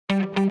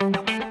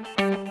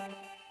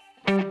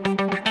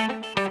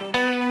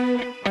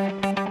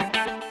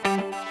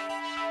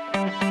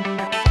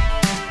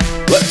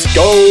Let's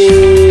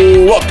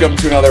go! Welcome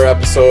to another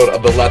episode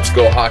of the Let's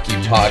Go Hockey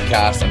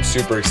Podcast. I'm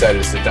super excited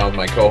to sit down with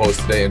my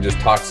co-host today and just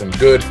talk some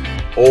good,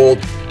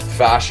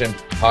 old-fashioned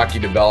hockey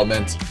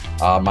development.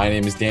 My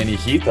name is Danny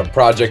Heath of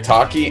Project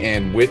Hockey,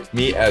 and with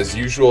me, as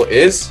usual,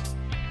 is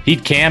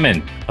Pete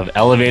Kamen of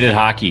Elevated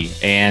Hockey.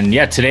 And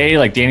yeah, today,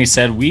 like Danny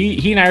said,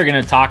 he and I are going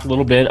to talk a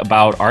little bit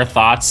about our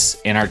thoughts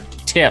and our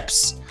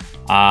tips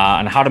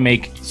on how to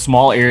make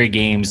small area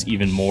games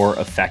even more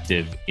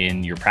effective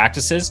in your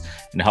practices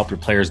and to help your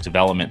players'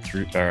 development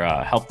through, or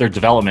help their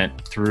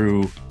development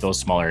through those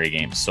small area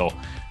games. So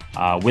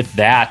with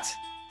that,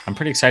 I'm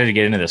pretty excited to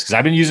get into this because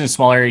I've been using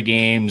small area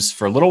games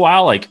for a little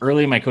while. Like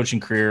early in my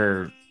coaching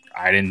career,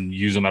 I didn't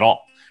use them at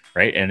all.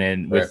 Right. And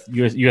then with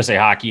USA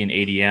Hockey and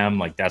ADM,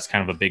 like that's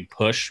kind of a big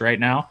push right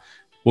now.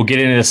 We'll get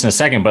into this in a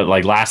second, but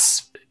like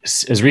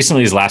as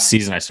recently as last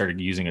season, I started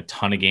using a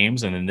ton of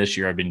games. And then this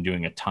year I've been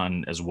doing a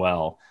ton as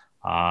well.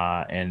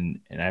 And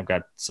I've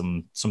got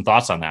some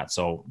thoughts on that.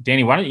 So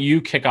Danny, why don't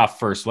you kick off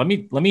first? Let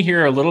me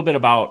hear a little bit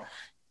about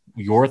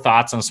your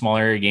thoughts on small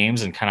area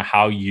games and kind of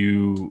how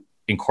you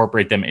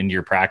incorporate them into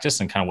your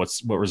practice and kind of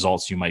what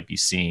results you might be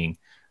seeing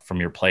from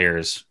your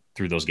players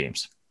through those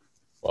games.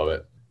 Love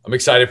it. I'm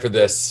excited for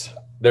this.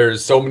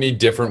 There's so many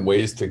different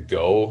ways to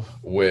go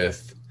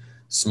with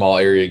small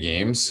area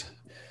games.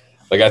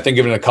 Like I think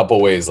of it in a couple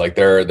of ways. Like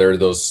there are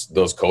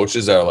those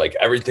coaches that are like,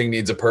 everything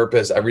needs a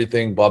purpose,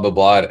 everything, blah, blah,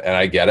 blah. And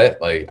I get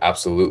it, like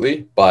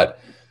absolutely.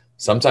 But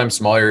sometimes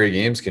small area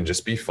games can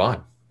just be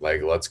fun.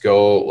 Like, let's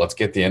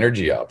get the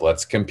energy up.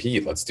 Let's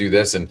compete. Let's do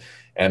this. And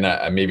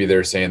maybe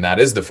they're saying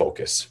that is the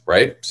focus,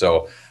 right?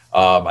 So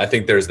I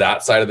think there's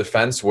that side of the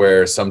fence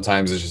where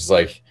sometimes it's just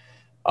like,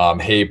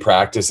 hey,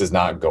 practice is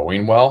not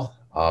going well.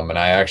 And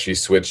I actually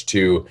switched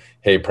to,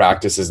 hey,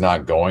 practice is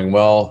not going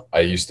well. I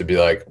used to be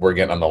like, we're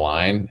getting on the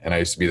line. And I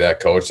used to be that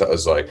coach that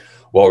was like,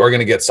 well, we're going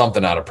to get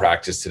something out of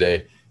practice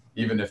today,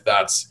 even if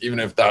that's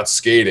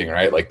skating,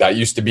 right? Like that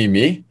used to be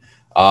me.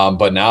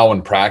 But now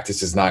when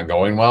practice is not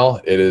going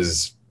well, it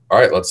is, all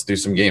right, let's do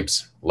some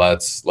games.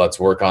 Let's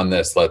work on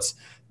this. Let's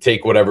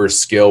take whatever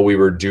skill we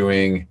were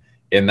doing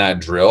in that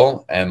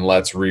drill and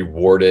let's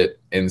reward it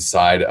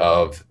inside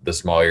of the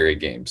small area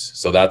games.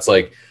 So that's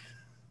like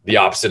the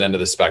opposite end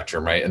of the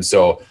spectrum, right? And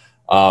so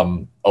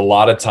a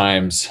lot of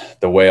times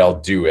the way I'll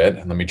do it,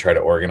 and let me try to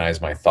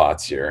organize my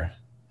thoughts here.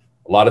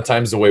 A lot of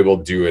times the way we'll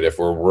do it, if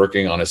we're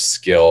working on a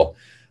skill,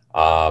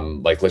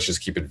 like let's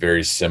just keep it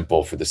very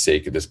simple for the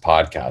sake of this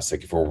podcast.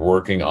 Like if we're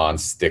working on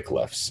stick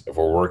lifts, if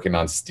we're working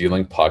on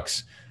stealing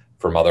pucks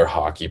from other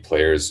hockey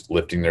players,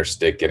 lifting their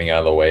stick, getting out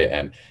of the way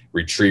and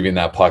retrieving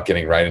that puck,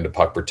 getting right into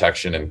puck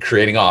protection and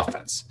creating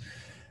offense.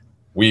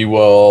 We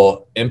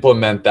will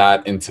implement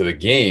that into the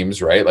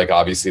games, right? Like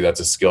obviously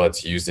that's a skill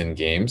that's used in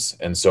games.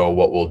 And so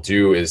what we'll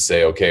do is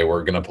say, okay,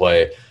 we're going to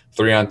play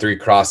 3-on-3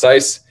 cross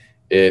ice.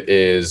 It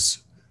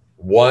is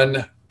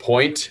 1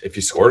 point if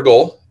you score a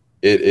goal.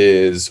 It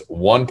is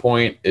 1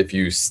 point if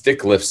you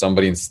stick lift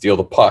somebody and steal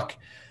the puck.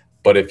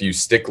 But if you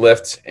stick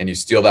lift and you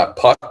steal that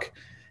puck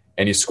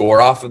and you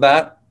score off of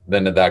that,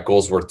 then that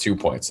goal's worth 2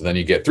 points. And then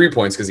you get 3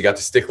 points because you got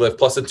the stick lift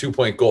plus a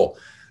 2-point goal.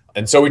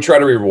 And so we try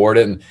to reward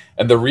it.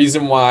 And the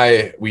reason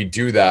why we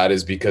do that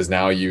is because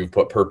now you've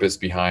put purpose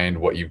behind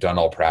what you've done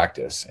all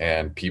practice.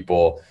 And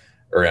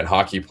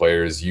hockey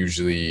players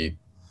usually,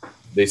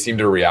 they seem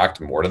to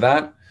react more to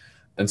that.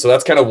 And so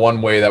that's kind of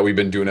one way that we've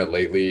been doing it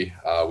lately.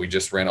 We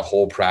just ran a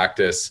whole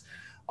practice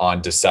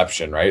on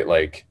deception, right?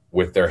 Like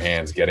with their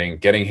hands,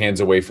 getting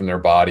hands away from their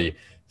body,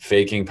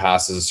 faking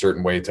passes a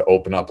certain way to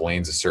open up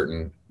lanes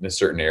in a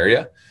certain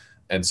area.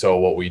 And so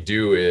what we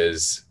do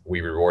is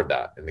we reward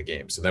that in the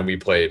game. So then we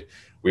played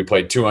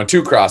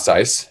 2-on-2 cross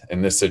ice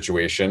in this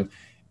situation.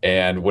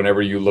 And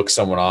whenever you look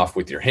someone off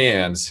with your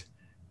hands,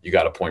 you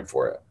got a point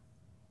for it.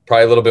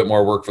 Probably a little bit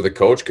more work for the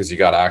coach because you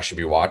got to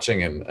actually be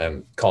watching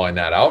and calling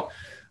that out.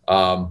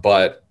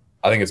 But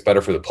I think it's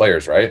better for the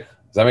players, right?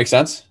 Does that make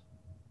sense?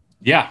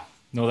 Yeah,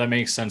 no, that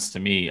makes sense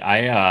to me.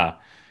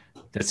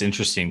 That's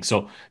interesting.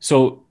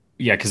 So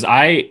yeah, because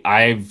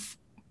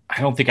I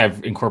don't think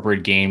I've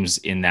incorporated games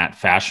in that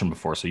fashion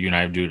before. So you and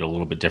I do it a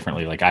little bit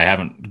differently. Like I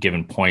haven't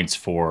given points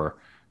for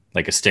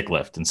like a stick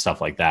lift and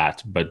stuff like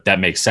that, but that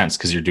makes sense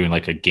because you're doing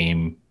like a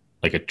game,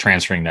 like a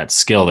transferring that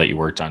skill that you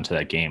worked on to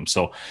that game.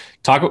 So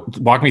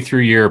walk me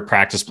through your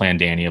practice plan,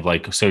 Danny, of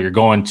like, so you're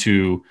going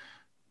to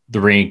the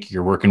rink,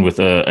 you're working with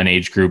an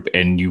age group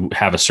and you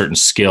have a certain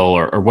skill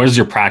or what does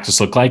your practice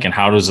look like? And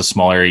how does a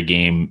small area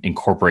game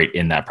incorporate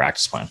in that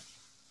practice plan?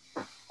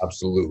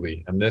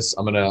 Absolutely. And this,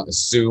 I'm going to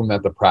assume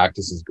that the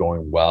practice is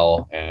going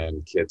well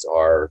and kids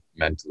are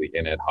mentally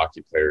in it.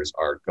 Hockey players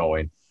are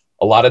going.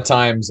 A lot of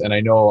times, and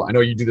I know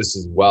you do this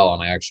as well,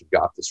 and I actually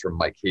got this from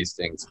Mike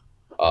Hastings,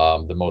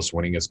 the most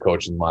winningest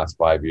coach in the last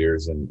 5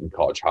 years in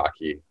college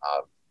hockey.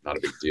 Not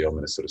a big deal,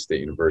 Minnesota State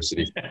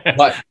University.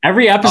 But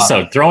every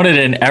episode, throwing it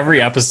in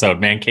every episode,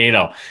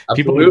 Mankato.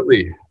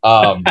 Absolutely.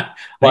 I'm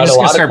just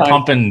going to start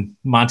pumping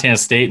Montana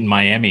State and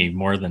Miami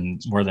more than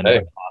hey,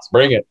 possible.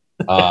 Bring it.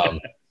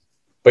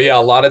 But yeah,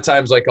 a lot of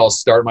times, like I'll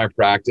start my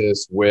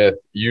practice with,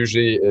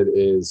 usually it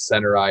is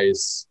center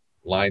ice,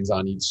 lines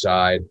on each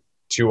side,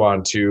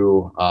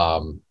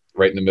 2-on-2,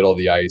 right in the middle of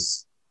the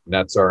ice.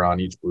 Nets are on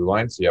each blue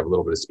line, so you have a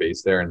little bit of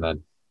space there, and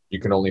then you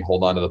can only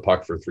hold on to the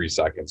puck for 3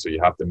 seconds. So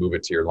you have to move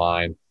it to your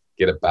line,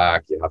 get it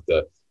back. You have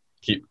to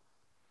keep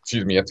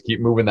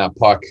moving that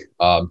puck,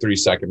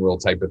 3-second rule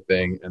type of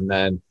thing. And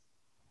then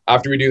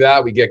after we do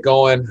that, we get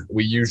going.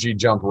 We usually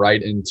jump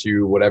right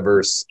into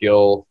whatever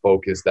skill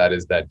focus that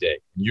is that day.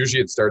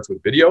 Usually it starts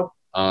with video,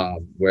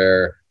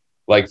 where,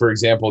 like, for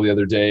example, the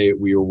other day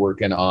we were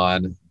working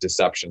on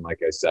deception, like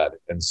I said.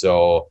 And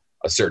so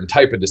a certain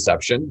type of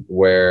deception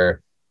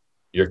where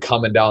you're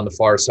coming down the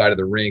far side of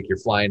the rink, you're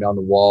flying down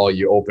the wall,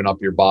 you open up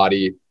your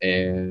body,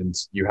 and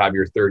you have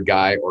your third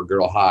guy or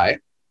girl high,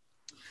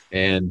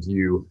 and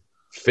you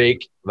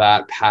fake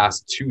that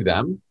pass to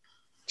them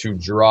to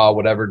draw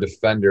whatever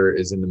defender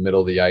is in the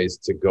middle of the ice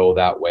to go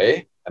that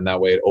way. And that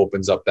way it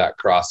opens up that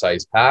cross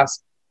ice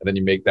pass, and then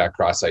you make that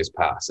cross ice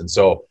pass. And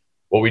so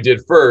what we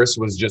did first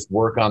was just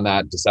work on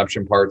that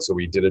deception part. So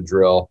we did a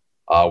drill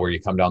where you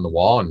come down the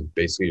wall and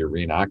basically you're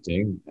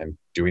reenacting and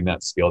doing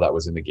that skill that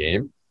was in the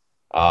game.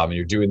 And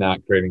you're doing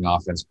that, creating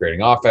offense.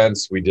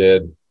 We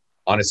did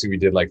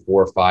like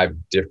 4 or 5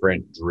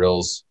 different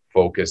drills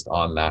focused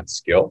on that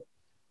skill.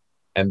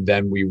 And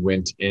then we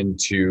went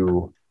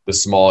into the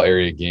small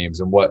area games.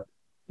 And what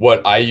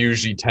I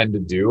usually tend to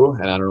do,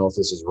 and I don't know if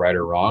this is right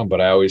or wrong, but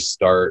I always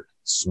start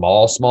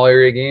small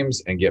area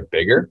games and get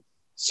bigger.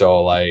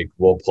 So like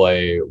we'll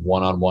play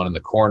 1-on-1 in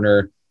the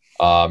corner.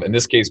 In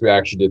this case, we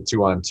actually did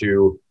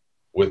 2-on-2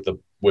 with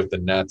the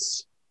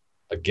nets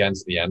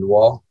against the end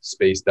wall,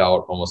 spaced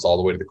out almost all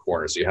the way to the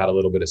corner. So you had a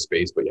little bit of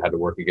space, but you had to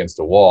work against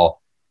a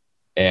wall.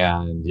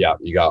 And yeah,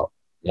 you got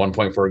 1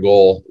 point for a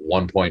goal,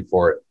 1 point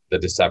for the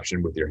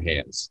deception with your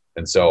hands.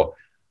 And so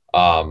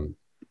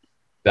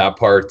that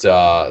part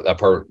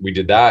we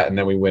did that. And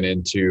then we went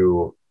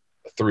into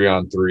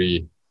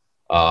 3-on-3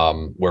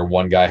 where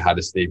one guy had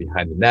to stay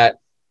behind the net,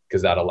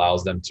 because that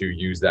allows them to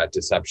use that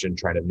deception,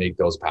 trying to make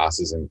those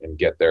passes and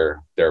get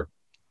their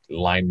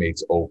line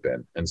mates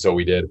open. And so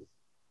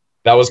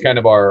that was kind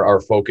of our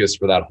focus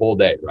for that whole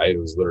day, right? It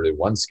was literally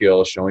one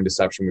skill, showing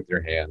deception with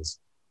your hands.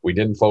 We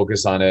didn't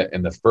focus on it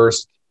in the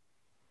first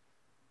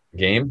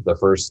game, the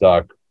first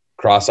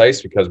cross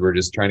ice, because we're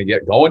just trying to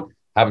get going,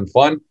 having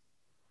fun.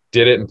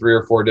 Did it in 3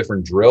 or 4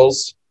 different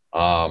drills,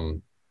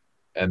 and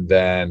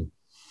then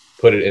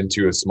put it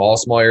into a small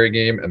area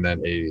game, and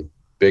then a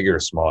bigger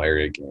small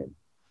area game,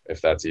 if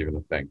that's even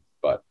a thing.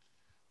 But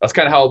that's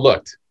kind of how it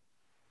looked.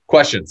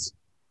 Questions?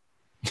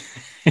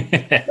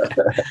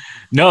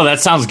 No, that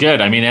sounds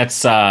good. I mean,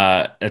 it's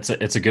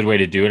a good way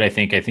to do it. I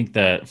think I think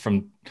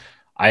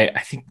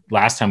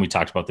last time we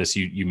talked about this,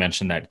 you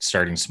mentioned that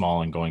starting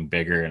small and going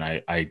bigger, and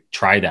I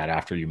tried that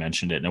after you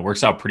mentioned it, and it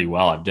works out pretty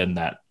well. I've done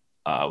that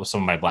with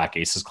some of my Black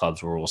Aces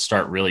clubs, where we'll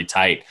start really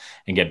tight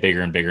and get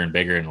bigger and bigger and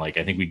bigger. And like,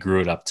 I think we grew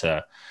it up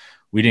to,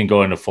 we didn't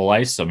go into full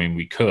ice. I mean,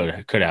 we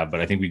could have, but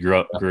I think we grew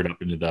it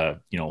up into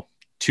the,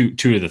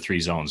 two of the 3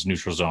 zones,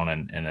 neutral zone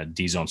and a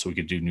D zone. So we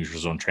could do neutral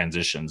zone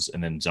transitions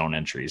and then zone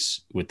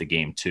entries with the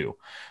game too.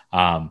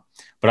 But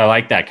I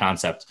like that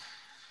concept.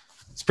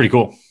 It's pretty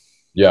cool.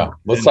 Yeah.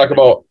 Let's talk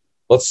about,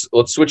 let's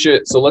switch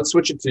it. So let's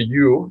switch it to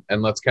you,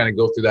 and let's kind of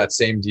go through that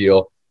same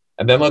deal.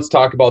 And then let's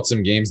talk about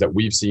some games that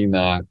we've seen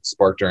that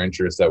sparked our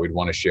interest that we'd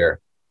want to share.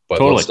 But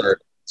totally.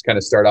 Let's kind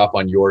of start off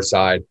on your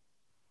side.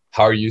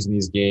 How are you using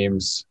these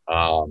games?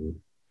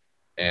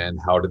 And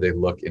how do they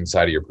look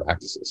inside of your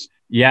practices?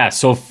 Yeah.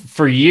 So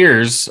for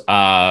years,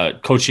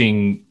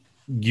 coaching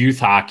youth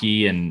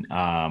hockey, and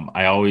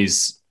I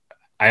always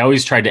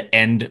tried to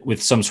end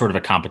with some sort of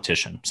a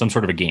competition, some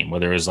sort of a game,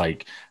 whether it was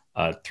like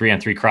a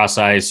 3-on-3 cross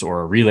ice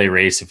or a relay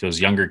race, if it was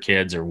younger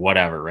kids or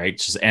whatever, right?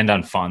 Just end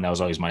on fun. That was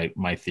always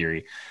my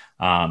theory.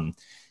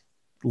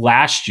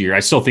 Last year, I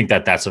still think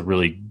that that's a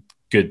really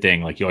good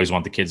thing. Like, you always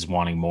want the kids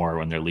wanting more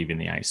when they're leaving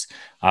the ice.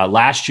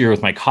 Last year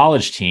with my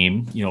college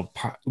team,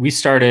 we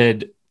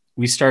started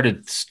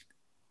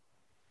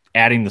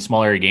adding the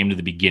small area game to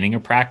the beginning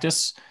of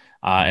practice.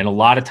 And a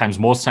lot of times,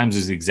 most times,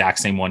 is the exact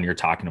same one you're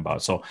talking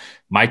about. So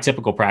my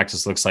typical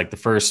practice looks like the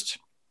first,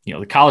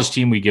 the college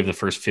team, we give the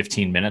first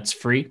 15 minutes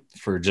free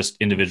for just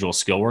individual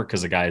skill work,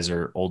 because the guys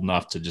are old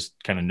enough to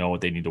just kind of know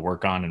what they need to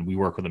work on. And we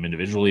work with them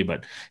individually,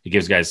 but it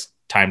gives guys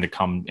time to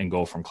come and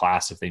go from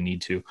class if they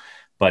need to.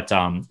 But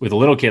with a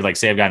little kid, like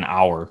say I've got an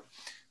hour,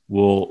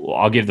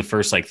 I'll give the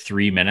first like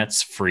 3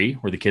 minutes free,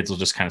 where the kids will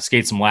just kind of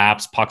skate some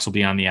laps, pucks will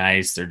be on the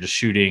ice, they're just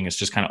shooting. It's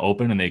just kind of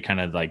open, and they kind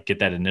of like get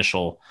that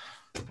initial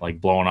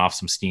like blowing off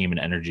some steam and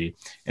energy.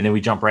 And then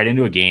we jump right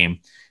into a game.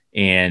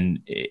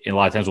 And a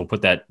lot of times we'll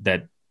put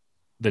the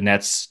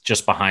nets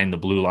just behind the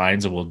blue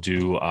lines, and we'll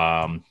do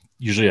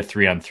usually a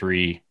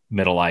 3-on-3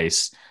 middle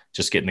ice,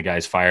 just getting the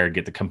guys fired,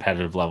 get the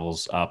competitive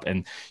levels up.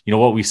 And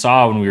what we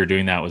saw when we were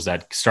doing that was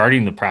that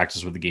starting the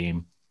practice with the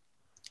game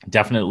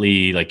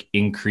definitely like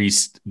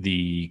increased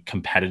the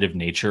competitive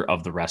nature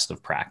of the rest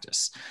of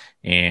practice,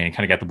 and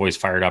kind of got the boys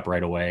fired up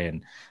right away.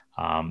 And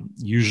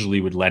usually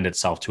would lend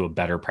itself to a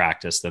better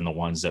practice than the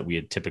ones that we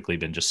had typically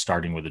been just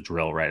starting with a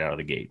drill right out of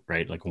the gate,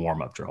 right? Like a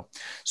warm-up drill.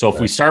 So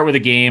if we start with a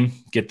game,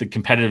 get the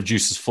competitive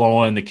juices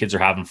flowing, the kids are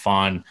having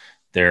fun,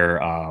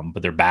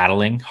 but they're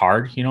battling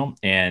hard,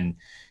 and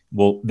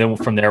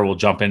from there we'll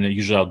jump in.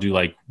 Usually I'll do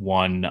like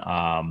one,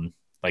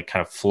 like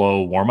kind of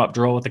flow warm-up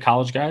drill with the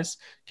college guys,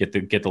 get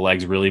the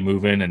legs really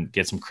moving and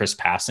get some crisp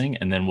passing.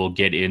 And then we'll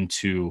get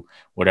into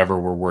whatever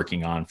we're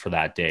working on for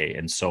that day.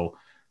 And so,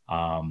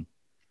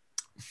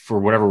 for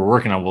whatever we're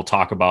working on, we'll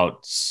talk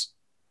about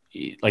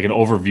like an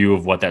overview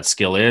of what that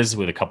skill is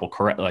with a couple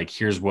correct, like,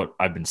 here's what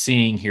I've been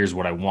seeing, here's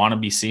what I want to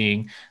be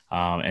seeing.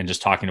 And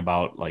just talking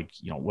about like,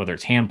 whether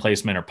it's hand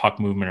placement or puck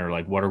movement, or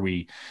like, what do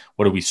we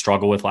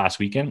struggle with last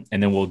weekend?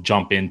 And then we'll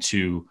jump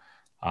into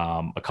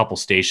a couple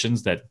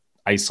stations that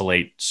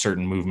isolate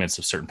certain movements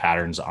of certain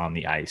patterns on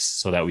the ice,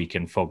 so that we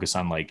can focus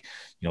on like,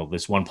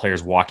 this one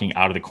player's walking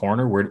out of the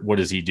corner. What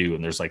does he do?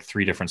 And there's like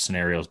 3 different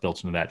scenarios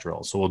built into that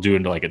drill. So we'll do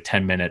into like a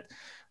 10-minute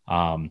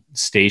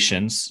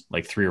stations,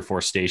 like 3 or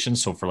 4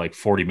 stations. So for like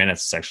 40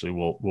 minutes, actually,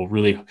 we'll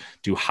really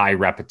do high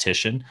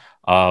repetition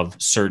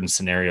of certain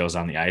scenarios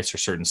on the ice or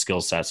certain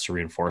skill sets to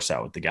reinforce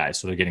that with the guys.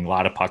 So they're getting a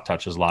lot of puck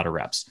touches, a lot of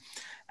reps.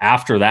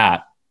 After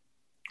that,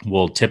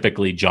 we'll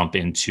typically jump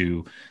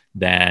into,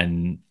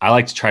 then I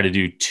like to try to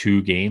do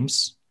 2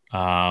 games.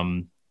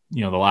 The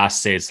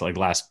last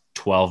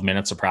 12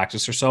 minutes of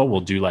practice or so,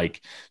 we'll do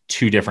like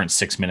 2 different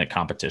 6-minute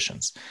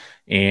competitions.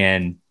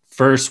 And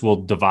first, we'll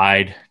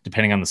divide,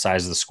 depending on the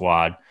size of the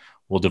squad,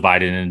 we'll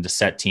divide it into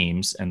set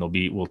teams, and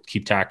we'll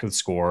keep track of the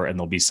score, and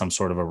there'll be some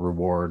sort of a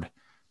reward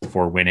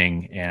for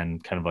winning,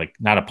 and kind of like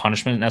not a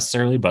punishment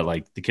necessarily, but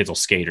like the kids will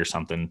skate or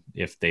something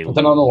if they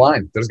something on the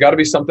line. There's got to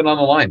be something on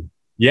the line.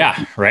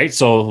 Yeah, right.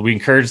 So we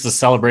encourage the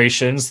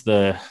celebrations,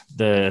 the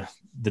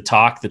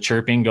talk, the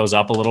chirping goes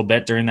up a little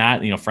bit during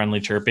that. Friendly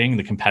chirping,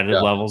 the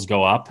competitive levels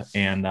go up,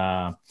 and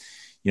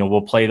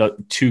we'll play the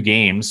 2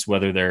 games,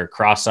 whether they're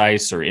cross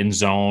ice or in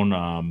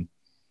zone,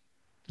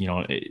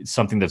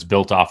 something that's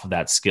built off of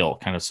that skill,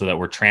 kind of so that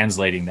we're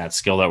translating that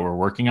skill that we're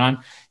working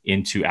on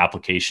into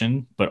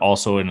application, but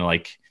also in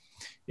like,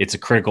 it's a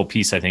critical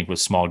piece, I think, with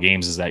small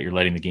games, is that you're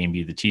letting the game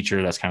be the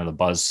teacher. That's kind of the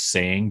buzz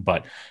saying,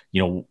 but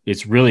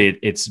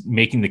it's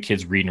making the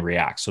kids read and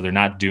react. So they're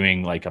not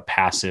doing like a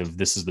passive,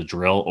 this is the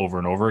drill over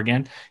and over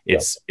again.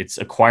 It's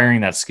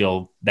acquiring that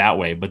skill that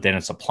way, but then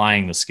it's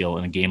applying the skill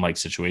in a game-like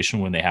situation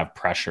when they have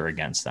pressure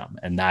against them.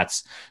 And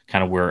that's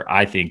kind of where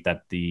I think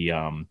that the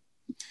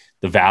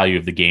value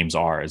of the games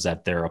is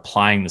that they're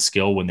applying the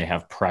skill when they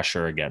have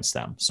pressure against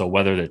them. So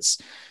whether it's,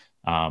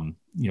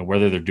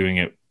 whether they're doing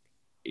it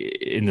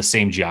in the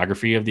same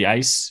geography of the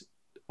ice,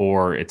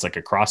 or it's like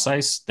a cross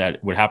ice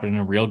that would happen in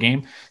a real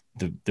game,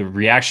 the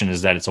reaction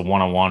is that it's a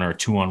 1-on-1 or a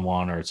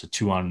 2-on-1, or it's a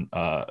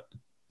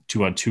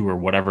 2-on-2 or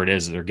whatever it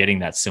is. They're getting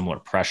that similar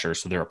pressure.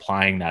 So they're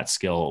applying that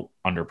skill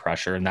under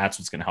pressure, and that's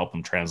what's going to help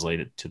them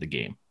translate it to the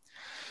game.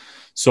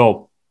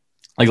 So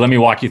like, let me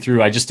walk you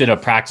through. I just did a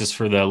practice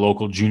for the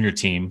local junior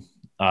team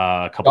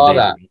a couple days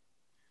ago.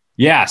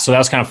 Yeah, so that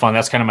was kind of fun.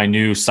 That's kind of my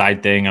new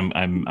side thing.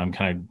 I'm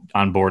kind of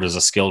on board as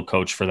a skilled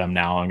coach for them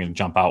now. I'm going to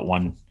jump out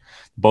one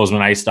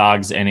Bozeman Ice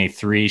Dogs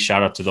NA3.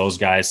 Shout out to those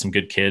guys. Some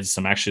good kids.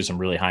 Some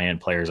really high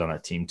end players on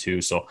that team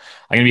too. So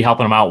I'm going to be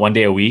helping them out one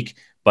day a week.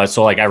 But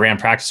so like, I ran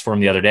practice for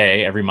them the other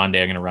day. Every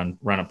Monday I'm going to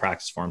run a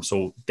practice for them.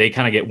 So they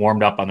kind of get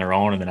warmed up on their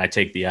own, and then I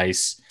take the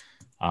ice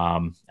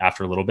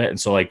after a little bit. And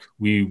so like,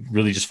 we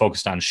really just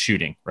focused on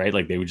shooting, right?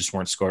 Like, they just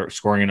weren't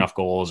scoring enough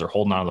goals or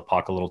holding on to the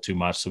puck a little too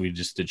much. So we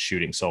just did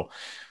shooting. So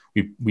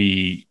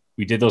we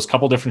did those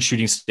couple different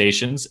shooting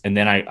stations. And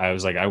then I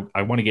was like,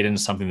 I want to get into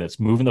something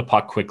that's moving the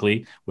puck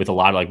quickly with a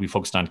lot of, like, we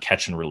focused on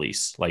catch and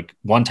release, like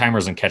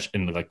one-timers and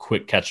like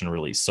quick catch and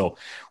release. So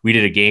we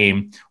did a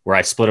game where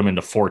I split them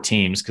into 4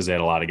 teams, because they had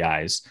a lot of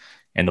guys.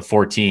 And the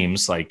 4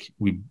 teams, like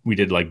we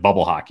did like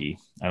bubble hockey.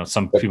 I know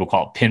some people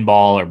call it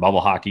pinball or bubble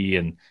hockey,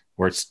 and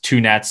where it's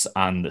 2 nets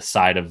on the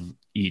side of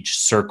each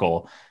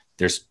circle.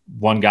 There's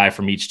 1 guy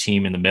from each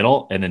team in the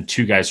middle, and then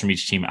 2 guys from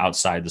each team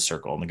outside the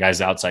circle. And the guys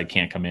outside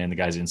can't come in, the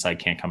guys inside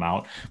can't come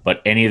out,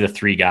 but any of the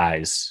 3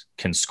 guys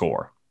can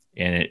score.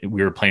 And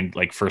we were playing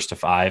like 1st to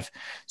 5.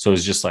 So it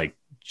was just like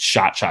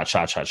shot,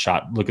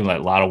 looking at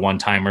a lot of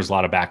one-timers, a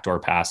lot of backdoor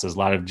passes, a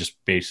lot of just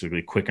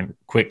basically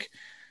quick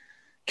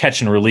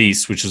catch and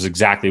release, which was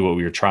exactly what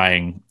we were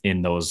trying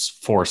in those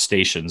 4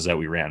 stations that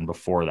we ran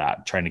before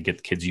that, trying to get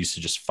the kids used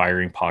to just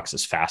firing pucks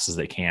as fast as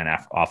they can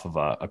off of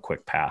a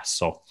quick pass.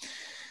 So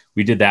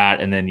we did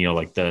that. And then,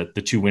 like the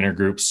 2 winner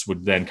groups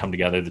would then come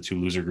together. The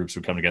 2 loser groups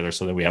would come together.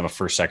 So then we have a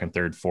 1st, 2nd,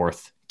 3rd,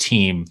 4th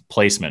team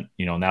placement,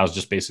 and that was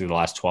just basically the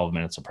last 12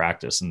 minutes of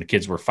practice. And the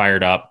kids were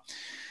fired up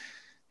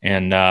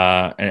and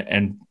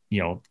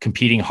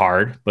competing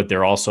hard, but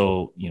they're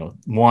also,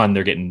 one,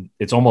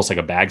 it's almost like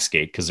a bag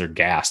skate, because they're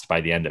gassed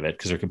by the end of it,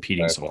 because they're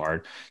competing so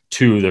hard.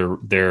 2,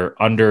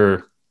 they're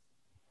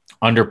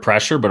under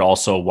pressure, but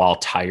also while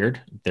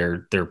tired,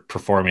 they're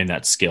performing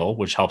that skill,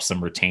 which helps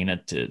them retain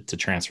it to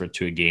transfer it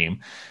to a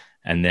game.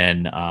 And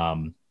then,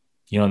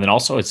 and then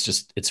also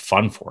it's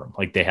fun for them.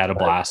 Like they had a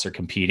blast, they're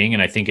competing.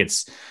 And I think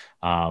it's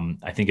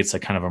a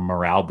kind of a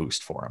morale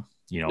boost for them,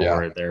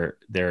 where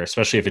they're,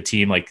 especially if a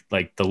team like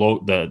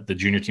the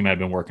junior team I've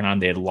been working on,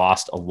 they had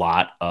lost a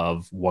lot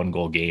of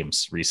 1-goal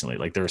games recently.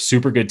 Like they're a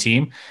super good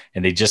team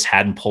and they just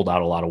hadn't pulled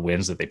out a lot of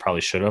wins that they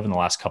probably should have in the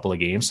last couple of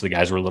games. So the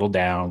guys were a little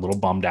down, a little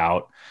bummed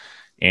out.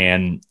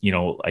 And,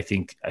 I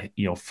think,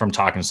 from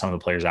talking to some of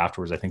the players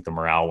afterwards, I think the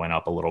morale went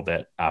up a little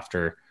bit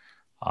after,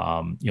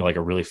 like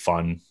a really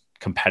fun,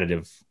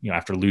 competitive,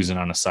 after losing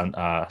on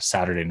a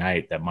Saturday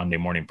night, that Monday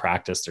morning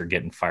practice, they're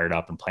getting fired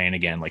up and playing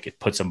again. Like it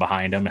puts them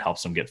behind them. It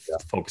helps them get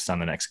focused on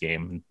the next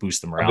game and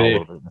boost the morale a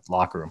little bit in the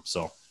locker room.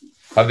 So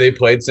have they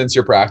played since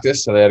your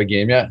practice? Have they had a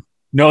game yet?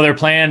 No, they're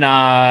playing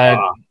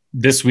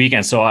this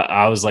weekend. So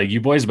I was like,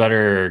 you boys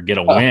better get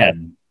a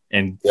win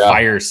and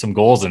fire some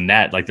goals in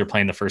net. Like they're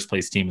playing the first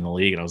place team in the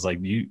league. And I was like,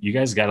 you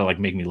guys got to like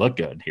make me look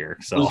good here.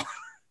 So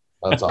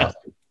that's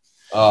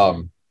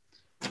awesome.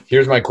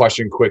 Here's my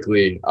question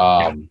quickly.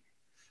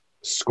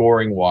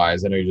 Scoring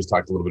wise, I know you just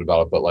talked a little bit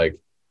about it, but like,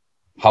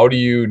 how do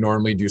you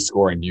normally do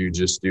scoring? Do you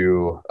just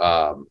do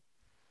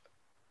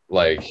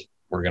like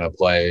we're going to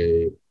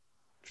play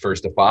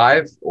first to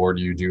 5, or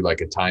do you do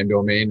like a time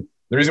domain?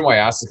 The reason why I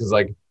asked is because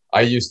like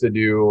I used to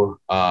do,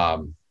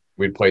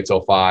 we'd play till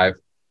 5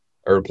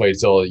 or play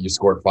till you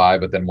scored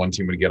 5, but then one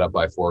team would get up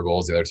by 4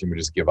 goals. The other team would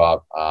just give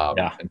up.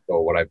 And so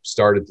what I've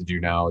started to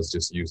do now is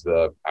just use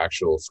the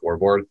actual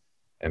scoreboard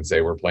and say,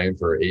 we're playing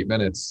for 8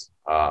 minutes.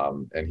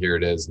 And here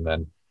it is. And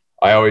then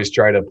I always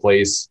try to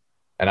place,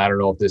 and I don't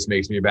know if this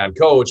makes me a bad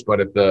coach,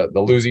 but if the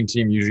losing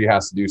team usually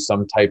has to do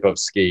some type of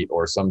skate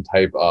or some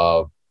type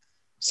of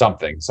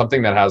something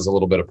that has a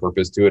little bit of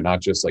purpose to it, not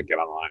just like get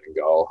online and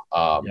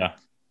go.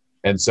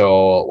 And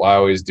so what I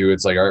always do,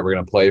 it's like, all right, we're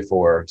going to play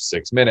for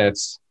 6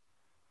 minutes.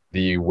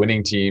 The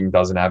winning team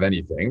doesn't have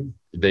anything.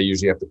 They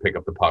usually have to pick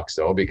up the puck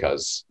still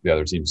because the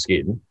other team's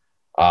skating.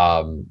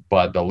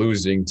 But the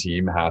losing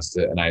team has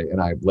to, and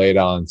I lay it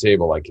on the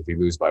table, like if you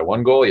lose by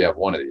 1 goal, you have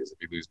 1 of these.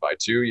 If you lose by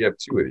 2, you have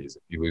 2 of these.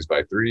 If you lose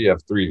by 3, you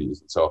have 3 of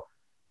these. And so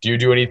do you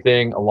do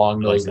anything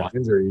along those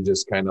lines, or are you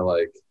just kind of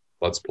like,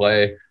 let's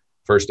play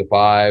first to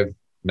 5,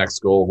 next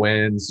goal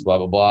wins, blah,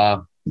 blah,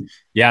 blah?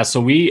 Yeah.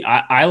 So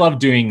I love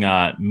doing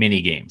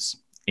mini games.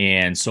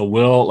 And so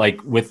we'll like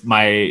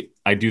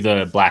I do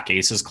the Black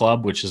Aces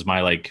Club, which is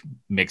my like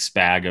mixed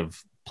bag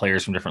of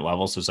players from different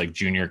levels. So it's like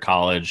junior,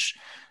 college,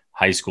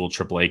 high school,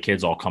 AAA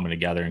kids all coming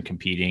together and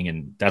competing.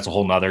 And that's a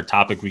whole nother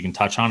topic we can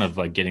touch on, of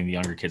like getting the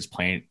younger kids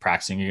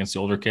practicing against the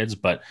older kids.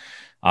 But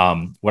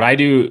what I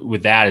do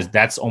with that is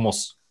that's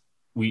almost,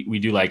 we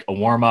do like a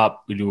warm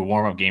up. We do a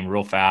warm up game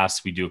real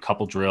fast. We do a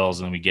couple drills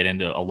and then we get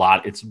into a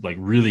lot. It's like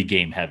really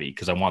game heavy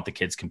because I want the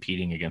kids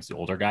competing against the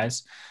older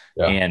guys.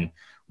 Yeah. And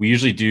we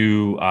usually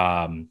do,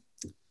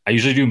 I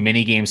usually do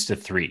mini games to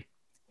 3,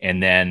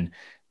 and then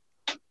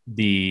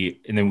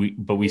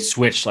we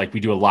switch, like we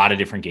do a lot of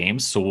different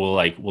games. So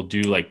we'll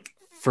do like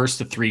first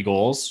to 3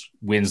 goals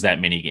wins that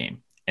mini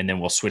game. And then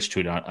we'll switch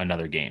to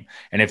another game.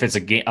 And if it's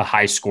a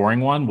high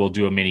scoring one, we'll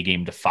do a mini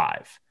game to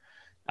 5.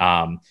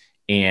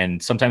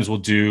 And sometimes we'll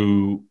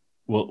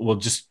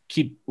just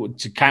keep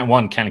to kind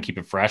of keep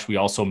it fresh. We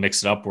also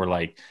mix it up where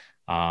like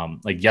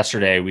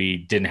yesterday we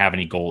didn't have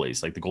any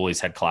goalies. Like the goalies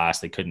had class,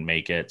 they couldn't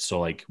make it. So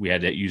like we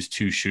had to use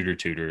 2 shooter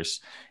tutors.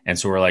 And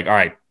so we're like, all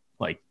right,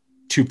 like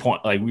 2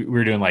 point, like we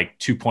were doing like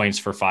 2 points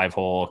for 5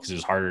 hole because it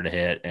was harder to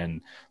hit.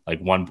 And like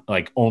one,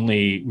 like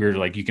only, we were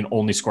like, you can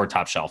only score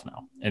top shelf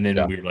now. And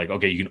then we were like,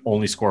 okay, you can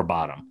only score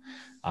bottom.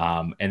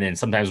 And then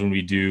sometimes when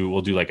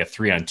we'll do like a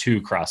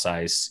 3-on-2 cross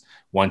ice.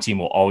 One team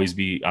will always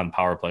be on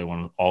power play,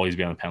 one will always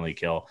be on the penalty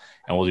kill.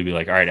 And we'll be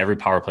like, all right, every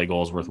power play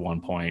goal is worth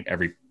 1 point.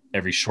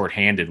 Every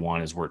shorthanded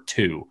one is worth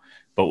 2,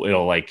 but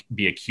it'll like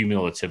be a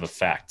cumulative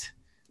effect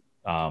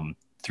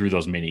through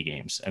those mini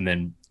games. And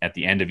then at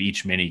the end of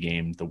each mini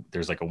game,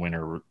 there's like a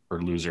winner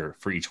or loser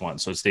for each one.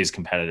 So it stays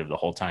competitive the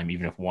whole time,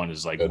 even if one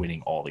is like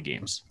winning all the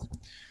games.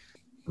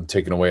 I'm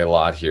taking away a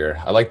lot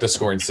here. I like the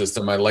scoring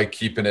system. I like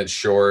keeping it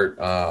short,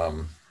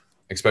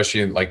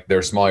 especially in like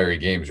their small area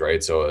games,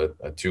 right? So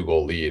a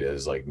 2-goal lead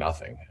is like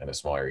nothing in a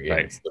small area game.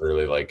 Right. It's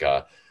literally like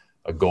a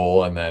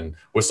goal and then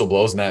whistle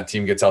blows and that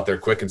team gets out there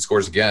quick and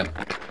scores again.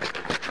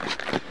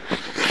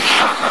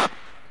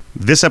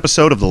 This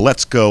episode of the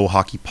Let's Go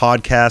Hockey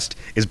Podcast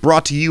is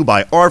brought to you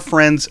by our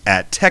friends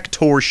at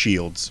Tektor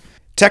Shields.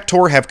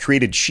 Tektor have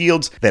created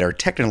shields that are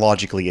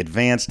technologically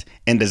advanced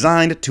and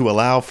designed to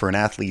allow for an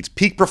athlete's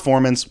peak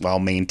performance while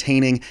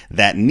maintaining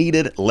that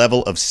needed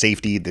level of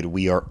safety that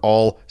we are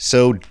all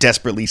so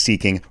desperately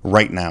seeking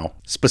right now,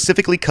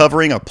 specifically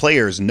covering a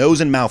player's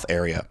nose and mouth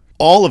area.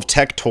 All of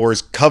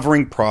Tektor's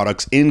covering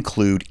products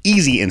include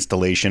easy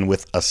installation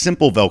with a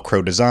simple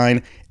Velcro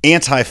design,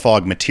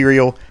 anti-fog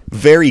material,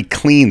 very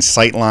clean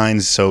sight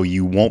lines so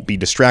you won't be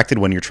distracted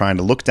when you're trying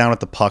to look down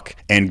at the puck,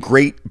 and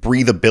great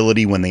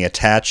breathability when they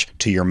attach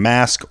to your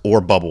mask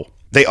or bubble.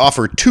 They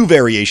offer 2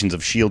 variations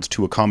of shields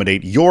to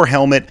accommodate your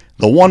helmet,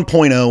 The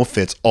 1.0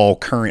 fits all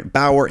current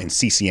Bauer and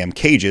CCM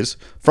cages,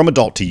 from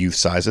adult to youth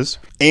sizes,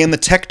 and the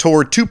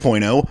Tektor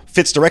 2.0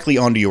 fits directly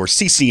onto your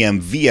CCM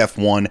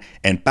VF1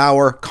 and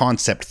Bauer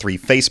Concept 3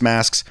 face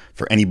masks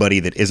for anybody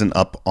that isn't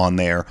up on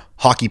their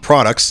hockey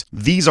products.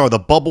 These are the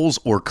bubbles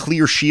or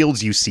clear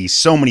shields you see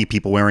so many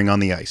people wearing on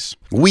the ice.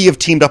 We have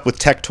teamed up with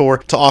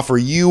Tektor to offer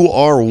you,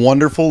 our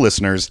wonderful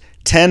listeners,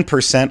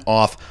 10%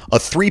 off a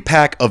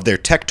 3-pack of their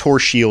Tektor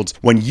shields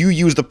when you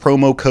use the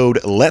promo code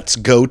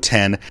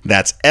LETSGO10.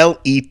 That's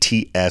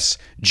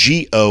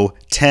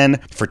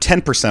LETSGO10 for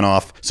 10%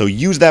 off. So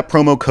use that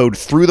promo code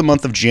through the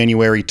month of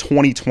January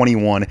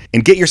 2021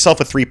 and get yourself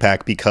a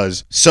 3-pack,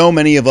 because so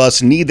many of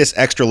us need this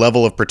extra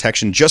level of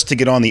protection just to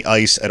get on the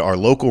ice at our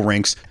local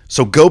rinks.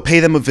 So go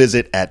pay them a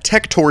visit at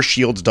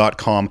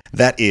tektorshields.com.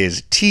 That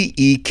is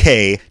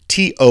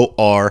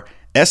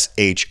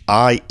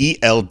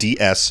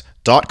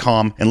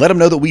TEKTORSHIELDS.com, and let them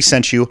know that we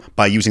sent you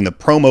by using the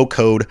promo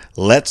code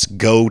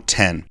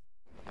LETSGO10.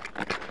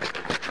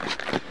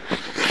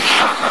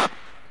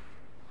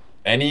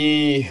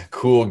 Any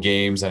cool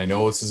games? And I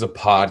know this is a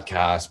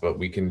podcast, but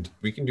we can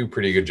do a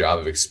pretty good job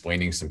of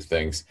explaining some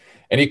things.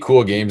 Any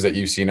cool games that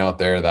you've seen out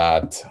there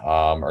that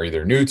are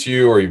either new to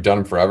you or you've done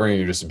them forever and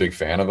you're just a big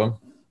fan of them?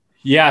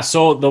 Yeah,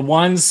 so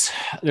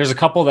there's a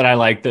couple that I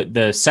like.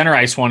 The center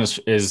ice one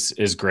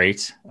is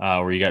great,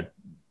 where you got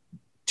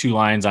 2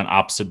 lines on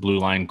opposite blue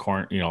line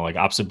corner, like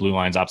opposite blue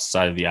lines, opposite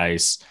side of the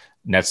ice,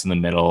 nets in the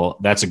middle.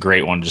 That's a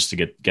great one just to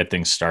get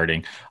things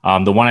starting.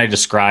 The one I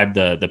described,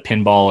 the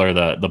pinball or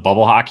the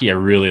bubble hockey, I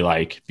really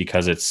like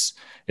because it's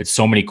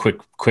so many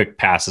quick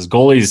passes.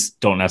 Goalies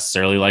don't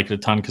necessarily like it a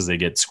ton because they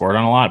get scored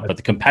on a lot, but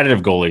the competitive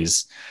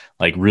goalies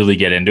like really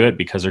get into it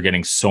because they're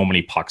getting so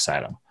many pucks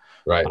at them.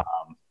 Right.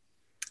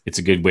 It's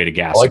a good way to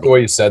gas. I like the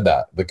way you said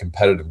that. The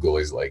competitive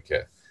goalies like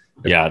it.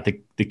 Yeah.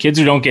 The kids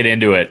who don't get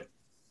into it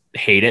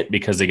hate it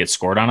because they get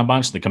scored on a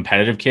bunch. The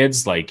competitive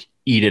kids like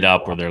eat it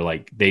up, where they're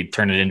like, they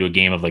turn it into a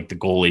game of like the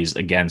goalies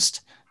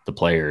against the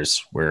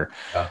players but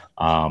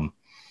I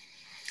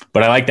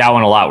like that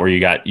one a lot, where you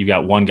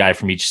got one guy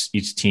from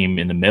each team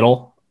in the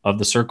middle of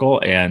the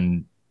circle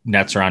and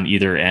nets are on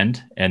either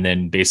end. And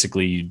then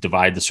basically you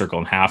divide the circle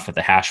in half with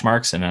the hash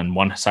marks. And on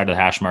one side of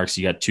the hash marks,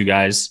 you got 2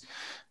 guys.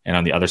 And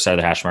on the other side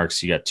of the hash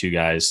marks, you got 2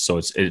 guys. So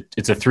it's a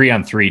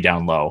 3-on-3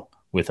 down low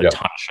with a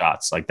ton of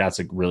shots. Like that's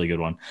a really good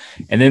one.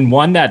 And then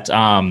one that,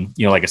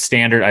 like a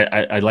standard,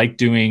 I like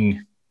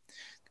doing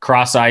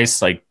cross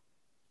ice, like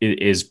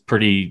is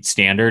pretty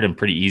standard and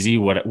pretty easy.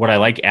 What I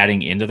like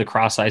adding into the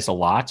cross ice a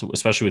lot,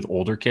 especially with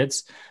older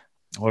kids,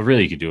 well,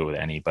 really you could do it with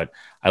any, but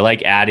I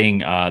like adding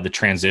the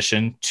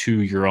transition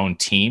to your own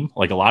team.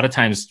 Like a lot of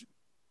times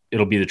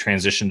it'll be the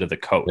transition to the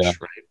coach, right?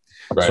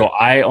 Right. So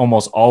I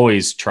almost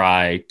always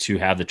try to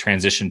have the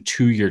transition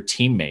to your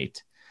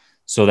teammate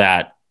so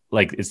that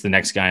like it's the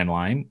next guy in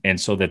line, and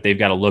so that they've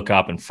got to look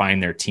up and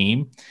find their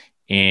team.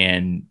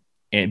 But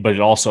it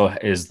also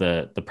is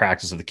the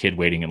practice of the kid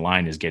waiting in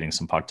line is getting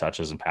some puck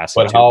touches and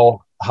passing. But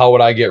how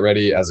would I get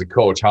ready as a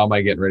coach? How am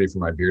I getting ready for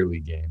my beer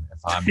league game if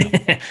I'm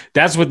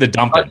That's with the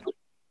dumping.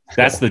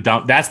 That's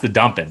the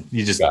dumping.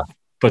 You just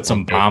put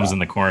some bombs in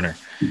the corner.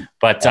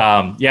 But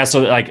so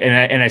like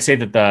and I say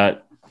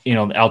that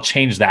I'll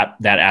change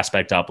that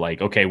aspect up.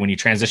 Like, okay, when you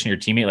transition your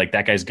teammate, like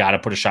that guy's got to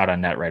put a shot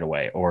on net right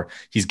away, or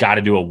he's got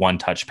to do a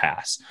 1-touch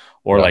pass,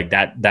 or like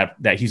that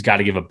he's got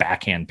to give a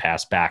backhand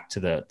pass back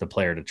to the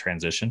player to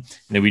transition.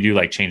 And then we do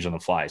like change on the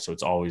fly. So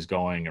it's always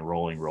going and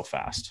rolling real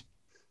fast.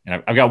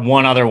 And I've got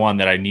one other one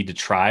that I need to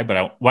try,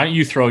 but why don't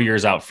you throw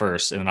yours out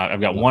first? And then I've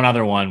got one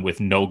other one with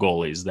no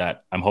goalies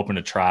that I'm hoping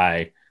to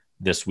try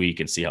this week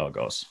and see how it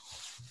goes.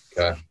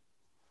 Okay.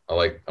 I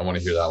want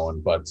to hear that one,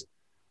 but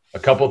a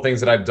couple of things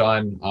that I've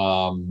done.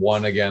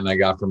 One, again, I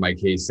got from my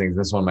casings.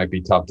 This one might be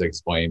tough to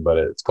explain, but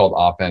it's called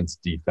offense,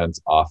 defense,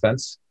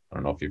 offense. I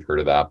don't know if you've heard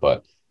of that,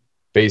 but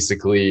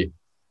basically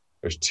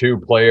there's 2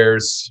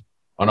 players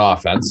on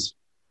offense,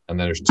 and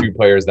then there's 2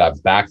 players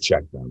that back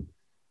check them.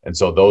 And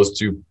so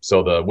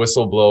the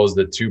whistle blows,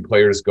 the 2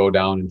 players go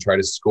down and try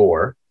to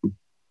score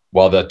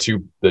while the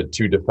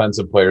two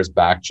defensive players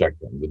back check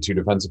them. The 2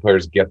 defensive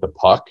players get the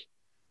puck.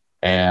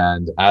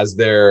 And as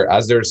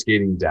they're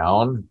skating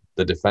down,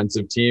 the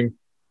defensive team,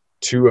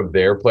 2 of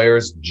their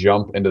players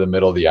jump into the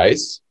middle of the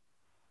ice.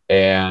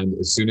 And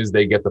as soon as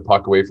they get the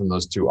puck away from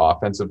those 2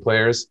 offensive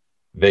players,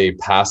 they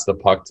pass the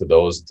puck to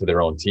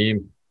their own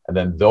team. And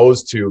then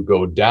those 2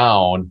 go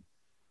down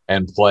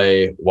and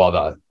play while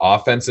the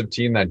offensive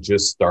team that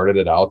just started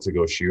it out to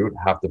go shoot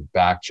have to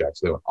back check.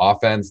 So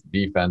offense,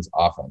 defense,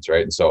 offense,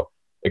 right? And so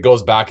it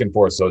goes back and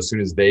forth. So as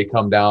soon as they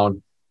come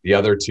down, the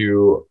other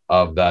 2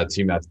 of the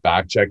team that's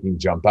back checking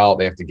jump out.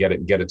 They have to get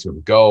it to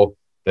them, go.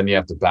 Then you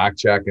have to back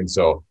check. And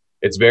so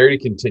it's very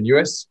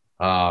continuous.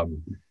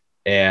 And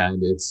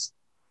that's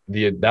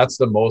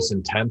the most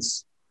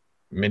intense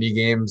mini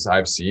games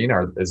I've seen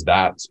is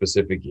that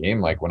specific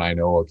game. Like when I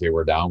know, okay,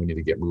 we're down, we need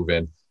to get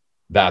moving.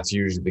 That's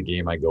usually the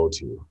game I go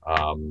to,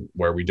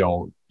 where we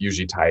don't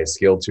usually tie a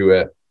skill to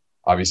it.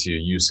 Obviously you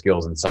use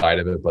skills inside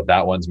of it, but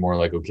that one's more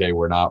like, okay,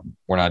 we're not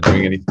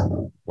doing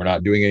anything. We're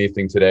not doing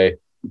anything today.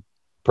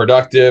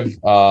 productive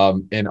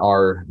in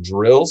our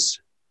drills.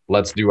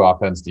 Let's do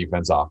offense,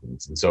 defense,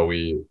 offense. And so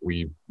we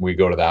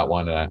go to that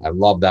one, and I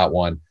love that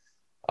one.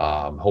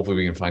 Hopefully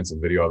we can find some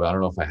video of it. I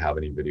don't know if I have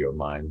any video of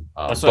mine.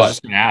 That's what I was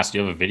just going to ask. Do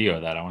you have a video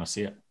of that? I want to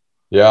see it.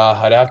 Yeah,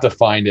 I'd have to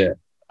find it.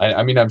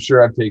 I mean, I'm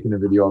sure I've taken a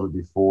video of it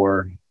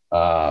before.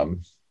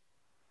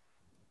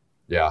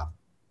 Yeah,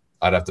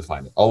 I'd have to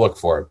find it. I'll look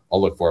for it.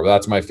 But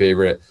that's my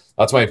favorite.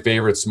 That's my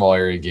favorite small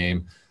area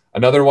game.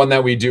 Another one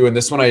that we do, and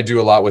this one I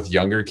do a lot with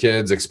younger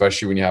kids,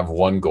 especially when you have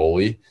one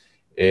goalie,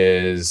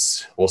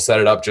 is we'll set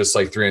it up just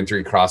like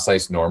 3-on-3 cross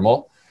ice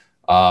normal,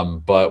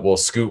 but we'll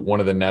scoot one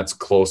of the nets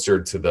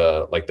closer to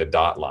the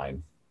dot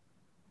line,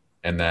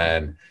 and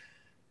then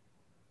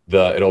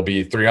it'll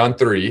be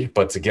 3-on-3.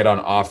 But to get on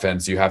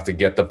offense, you have to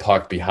get the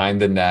puck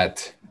behind the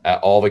net.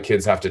 All the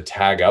kids have to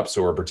tag up,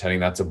 so we're pretending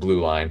that's a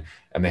blue line,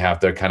 and they have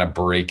to kind of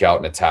break out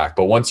and attack.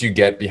 But once you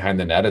get behind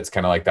the net, it's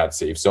kind of like that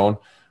safe zone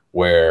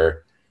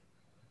where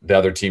the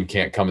other team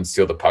can't come and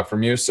steal the puck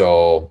from you.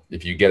 So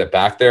if you get it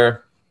back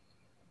there,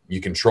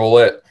 you control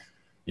it.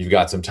 You've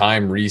got some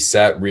time,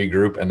 reset,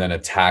 regroup, and then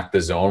attack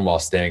the zone while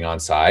staying on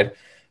side.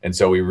 And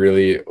so we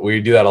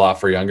do that a lot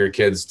for younger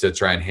kids to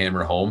try and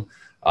hammer home.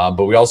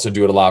 But we also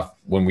do it a lot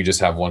when we just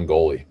have one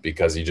goalie,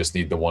 because you just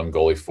need the one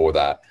goalie for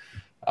that.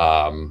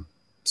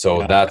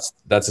 So that's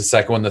the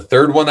second one. The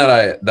third one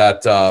that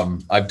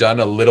I've done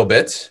a little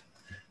bit,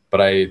 but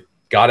I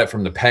got it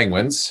from the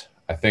Penguins.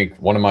 I think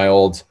one of my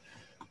old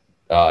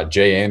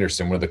Jay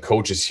Anderson, one of the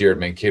coaches here at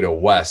Mankato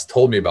West,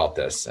 told me about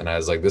this, and I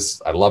was like,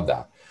 I love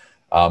that.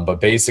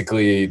 But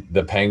basically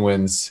the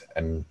Penguins,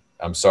 and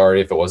I'm sorry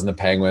if it wasn't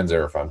the Penguins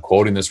or if I'm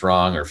quoting this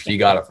wrong or if he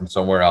got it from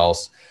somewhere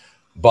else,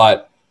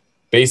 but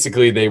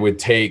basically they would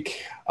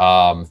take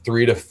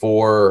 3 to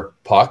 4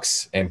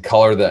 pucks and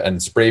color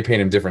and spray paint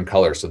them different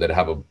colors. So they'd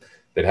have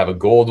a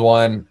gold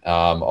one.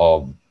 I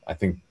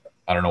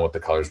don't know what the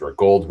colors were: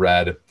 gold,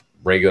 red,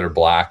 regular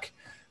black,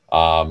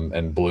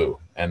 and blue.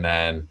 And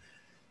then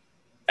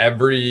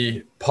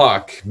every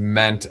puck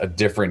meant a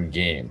different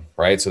game,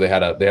 right? So they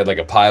had like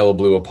a pile of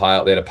blue,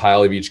 they had a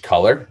pile of each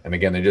color. And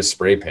again, they just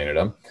spray painted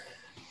them.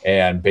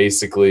 And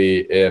basically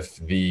if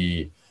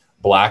the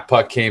black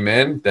puck came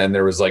in, then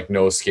there was like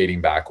no skating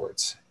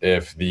backwards.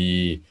 If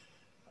the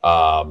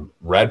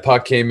red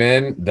puck came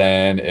in,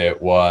 then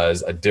it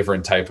was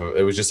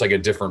it was just like a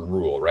different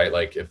rule, right?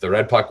 Like if the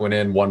red puck went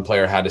in, one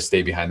player had to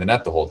stay behind the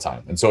net the whole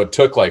time. And so it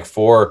took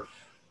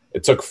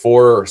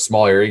four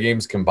small area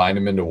games, combined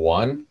them into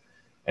one.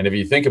 And if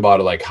you think about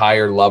it, like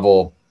higher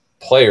level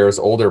players,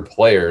 older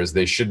players,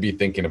 they should be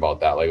thinking about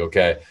that. Like,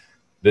 okay,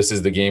 this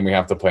is the game we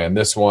have to play on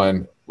this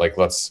one. Like,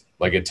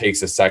 it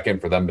takes a second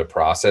for them to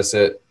process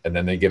it, and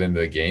then they get into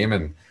the game.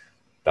 And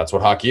that's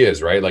what hockey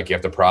is, right? Like you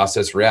have to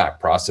process,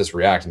 react.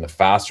 And the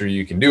faster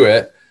you can do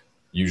it,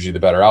 usually the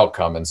better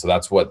outcome. And so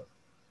that's what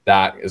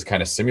that is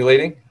kind of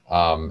simulating.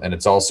 And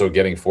it's also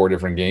getting 4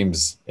 different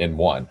games in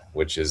one,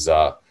 which is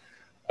a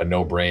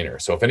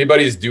no-brainer. So if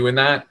anybody's doing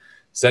that,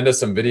 send us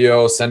some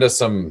video, send us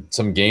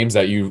some games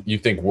that you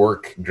think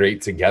work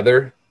great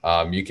together.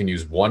 You can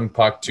use one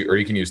puck or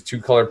you can use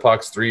 2 colored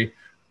pucks, 3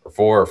 or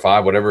 4 or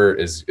 5, whatever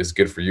is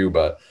good for you.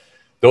 But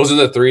those are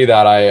the 3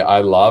 that I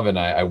love. And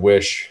I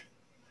wish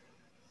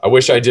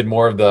I did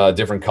more of the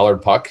different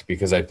colored puck,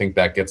 because I think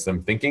that gets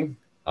them thinking.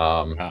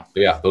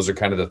 Yeah, those are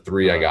kind of the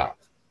 3 I got.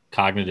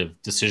 Cognitive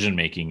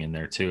decision-making in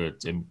there too.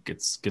 It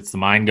gets the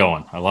mind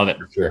going. I love it.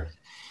 For sure.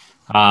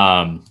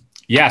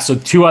 Yeah. So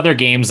 2 other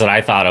games that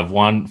I thought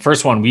of.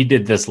 First one, we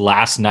did this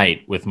last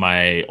night with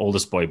my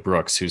oldest boy,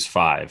 Brooks, who's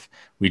 5.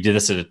 We did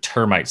this at a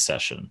termite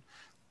session.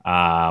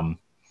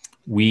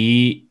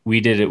 We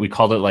did it. We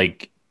called it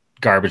like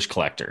garbage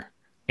collector,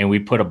 and we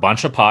put a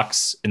bunch of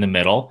pucks in the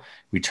middle.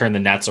 We turned the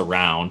nets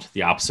around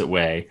the opposite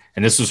way.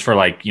 And this was for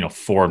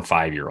 4 and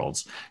 5 year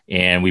olds.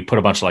 And we put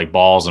a bunch of like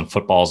balls and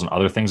footballs and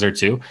other things there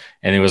too.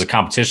 And it was a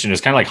competition. It was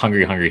kind of like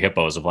Hungry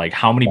Hippos of like,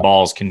 how many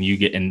balls can you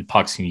get in,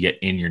 pucks can you get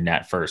in your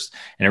net first?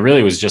 And it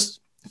really was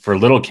just for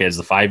little kids,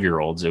 the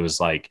 5-year-olds. It was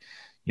like,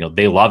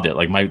 they loved it.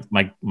 Like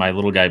my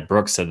little guy,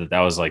 Brooks, said that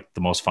was like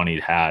the most fun he'd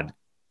had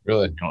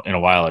really in a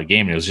while at a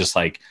game. And it was just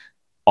like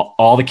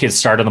all the kids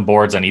start on the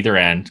boards on either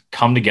end,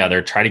 come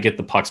together, try to get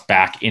the pucks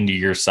back into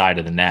your side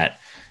of the net.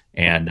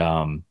 And,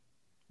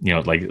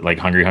 like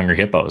Hungry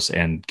Hippos,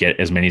 and get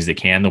as many as they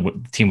can. The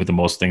team with the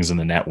most things in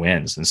the net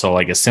wins. And so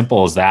as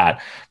simple as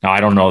that. Now, I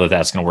don't know that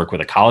that's going to work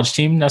with a college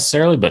team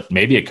necessarily, but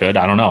maybe it could.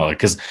 I don't know.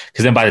 Because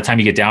then by the time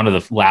you get down to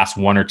the last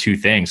 1 or 2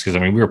 things, because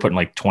we were putting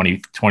like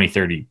 20,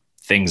 30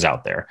 things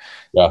out there.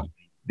 Yeah.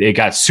 It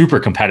got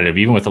super competitive,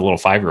 even with the little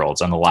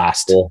 5-year-olds on the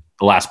last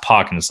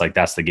puck. And it's like,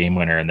 that's the game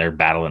winner, and they're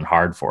battling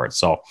hard for it.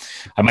 So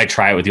I might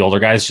try it with the older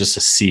guys just to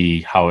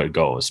see how it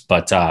goes.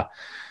 But,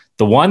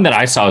 the one that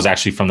I saw was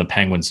actually from the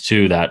Penguins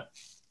too, that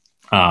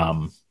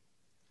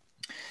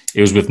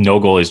it was with no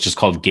goalies, just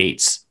called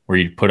Gates, where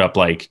you'd put up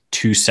like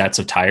 2 sets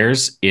of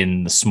tires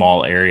in the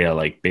small area,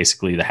 like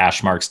basically the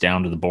hash marks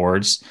down to the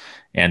boards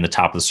and the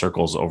top of the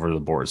circles over the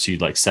board. So you'd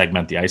like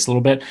segment the ice a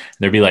little bit.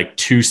 There'd be like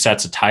 2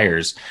 sets of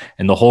tires,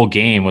 and the whole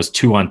game was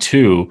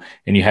 2-on-2,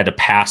 and you had to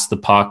pass the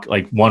puck.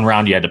 Like one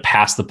round, you had to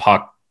pass the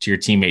puck to your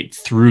teammate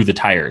through the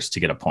tires to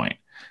get a point.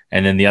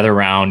 And then the other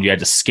round, you had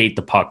to skate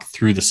the puck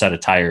through the set of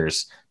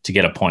tires to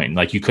get a point.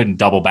 Like you couldn't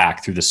double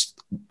back through this.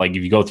 Like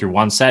if you go through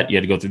one set, you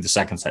had to go through the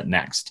second set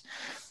next.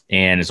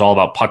 And it's all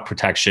about puck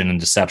protection and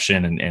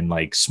deception and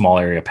like small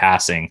area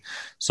passing.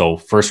 So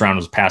first round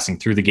was passing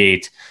through the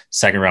gate.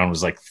 Second round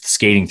was like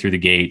skating through the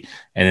gate.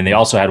 And then they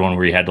also had one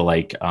where you had to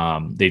like,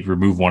 they'd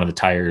remove one of the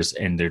tires,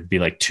 and there'd be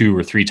like 2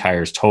 or 3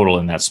 tires total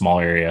in that small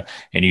area.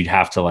 And you'd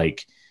have to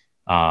like,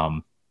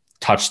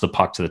 touch the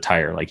puck to the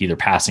tire, like either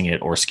passing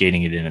it or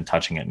skating it in and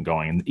touching it and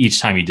going. And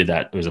each time you did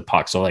that, it was a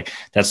puck. So like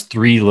that's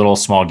 3 little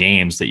small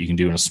games that you can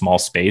do in a small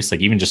space, like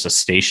even just a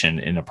station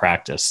in a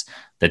practice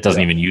that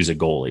doesn't even use a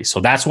goalie.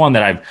 So that's one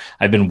that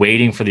I've been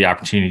waiting for the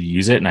opportunity to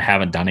use it, and I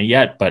haven't done it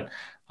yet. But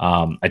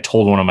I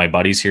told one of my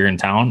buddies here in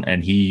town,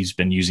 and he's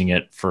been using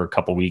it for a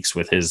couple of weeks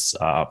with his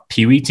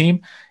Pee-wee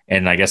team.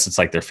 And I guess it's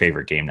like their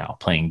favorite game now,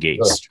 playing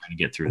gates, trying to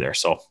get through there.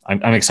 So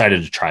I'm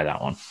excited to try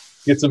that one.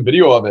 Get some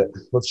video of it.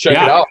 Let's check it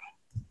out.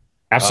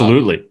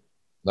 Absolutely.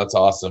 That's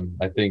awesome.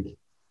 I think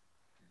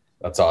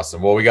that's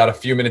awesome. Well, we got a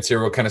few minutes here.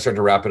 We'll kind of start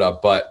to wrap it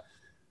up. But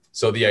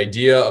so the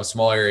idea of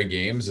small area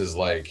games is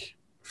like,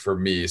 for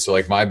me, so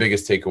like my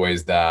biggest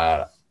takeaways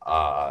that,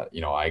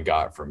 I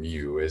got from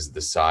you is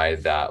the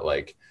side that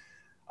like,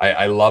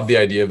 I love the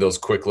idea of those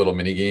quick little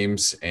mini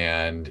games.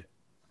 And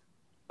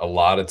a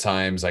lot of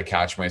times I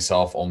catch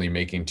myself only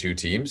making 2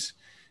 teams.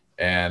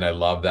 And I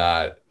love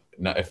that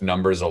if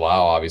numbers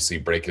allow, obviously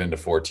break it into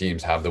 4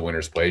 teams, have the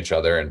winners play each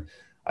other. And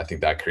I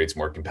think that creates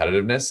more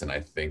competitiveness. And I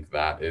think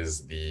that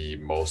is the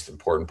most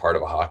important part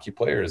of a hockey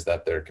player, is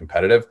that they're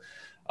competitive,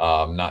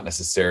 not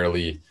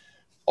necessarily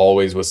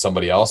always with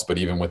somebody else, but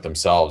even with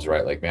themselves,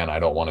 right? Like, man, I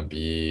don't want to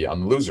be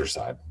on the loser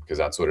side, because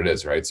that's what it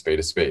is, right? Spade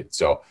is spade.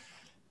 So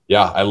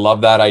yeah, I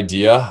love that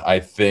idea. I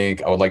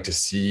think I would like to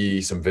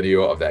see some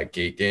video of that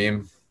gate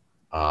game.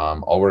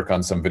 I'll work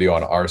on some video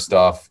on our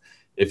stuff.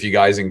 If you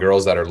guys and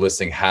girls that are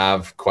listening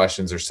have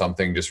questions or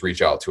something, just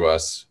reach out to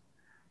us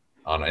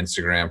on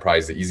Instagram. Probably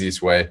is the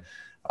easiest way.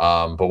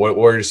 But what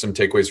are some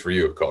takeaways for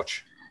you,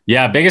 Coach?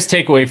 Yeah, biggest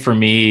takeaway for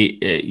me,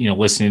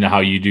 listening to how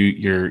you do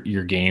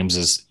your games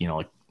is,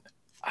 like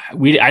I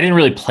didn't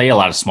really play a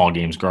lot of small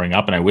games growing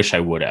up, and I wish I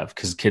would have,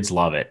 because kids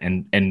love it.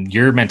 And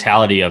your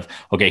mentality of,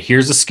 okay,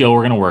 here's a skill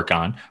we're going to work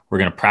on. We're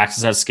going to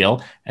practice that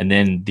skill. And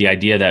then the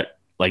idea that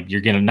like,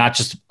 you're going to not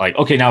just like,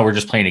 okay, now we're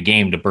just playing a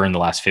game to burn the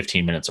last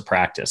 15 minutes of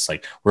practice.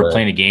 Like we're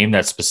playing a game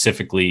that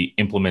specifically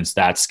implements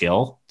that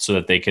skill so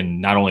that they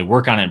can not only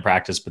work on it in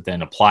practice, but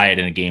then apply it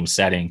in a game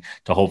setting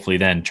to hopefully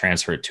then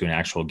transfer it to an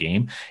actual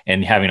game,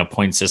 and having a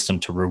point system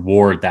to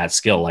reward that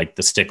skill, like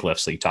the stick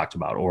lifts that you talked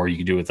about, or you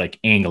could do with like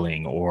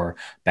angling or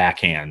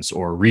backhands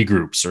or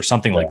regroups or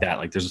something like that.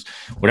 Like there's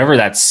whatever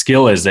that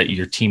skill is that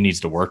your team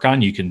needs to work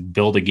on, you can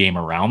build a game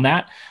around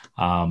that.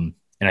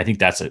 And I think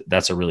that's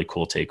a really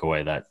cool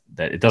takeaway, that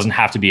it doesn't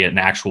have to be an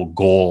actual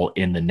goal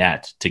in the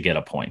net to get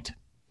a point.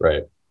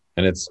 Right.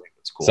 And it's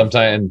cool.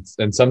 Sometimes,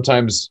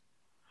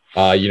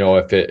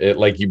 if it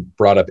like you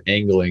brought up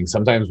angling,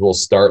 sometimes we'll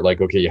start like,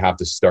 okay, you have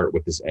to start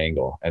with this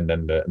angle, and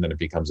then it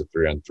becomes a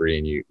 3-on-3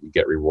 and you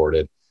get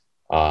rewarded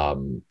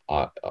on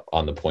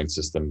the point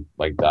system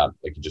like that,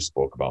 like you just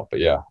spoke about.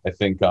 But yeah, I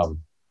think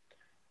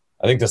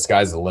the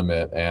sky's the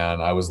limit. And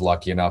I was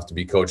lucky enough to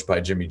be coached by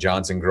Jimmy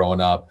Johnson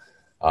growing up.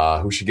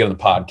 Who should get on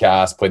the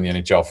podcast, played in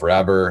the NHL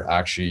forever.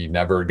 Actually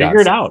never got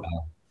figured out.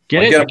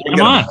 Get him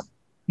on.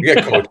 We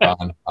get Coach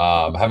on.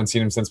 I haven't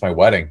seen him since my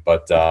wedding,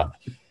 but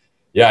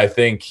yeah, I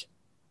think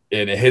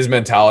his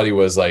mentality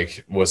was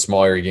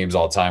small area games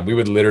all the time. We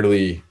would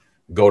literally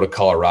go to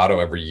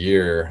Colorado every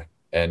year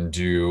and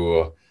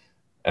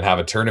have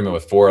a tournament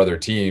with 4 other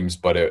teams,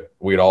 but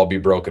we'd all be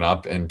broken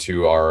up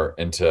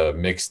into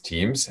mixed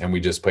teams, and we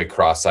just play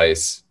cross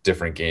ice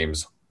different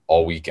games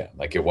all weekend.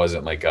 Like it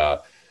wasn't like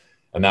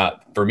and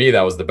that, for me,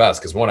 that was the best,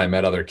 because 1, I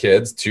met other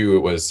kids, 2, it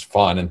was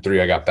fun, and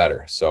 3, I got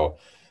better. So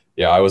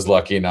yeah, I was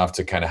lucky enough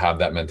to kind of have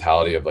that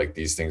mentality of like,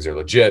 these things are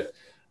legit.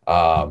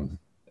 And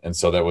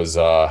so that was,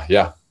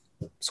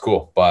 it's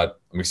cool, but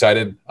I'm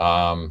excited.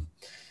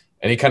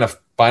 Any kind of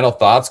final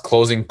thoughts,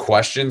 closing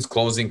questions,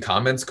 closing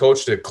comments,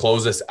 Coach, to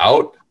close us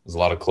out? There's a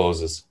lot of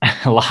closes.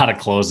 a lot of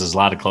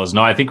closes.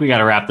 No, I think we got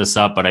to wrap this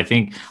up, but I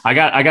think I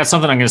got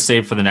something I'm going to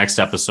save for the next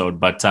episode,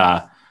 but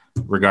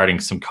regarding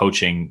some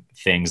coaching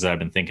things that I've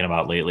been thinking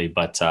about lately,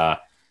 but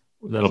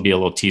that'll be a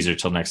little teaser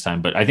till next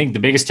time. But I think the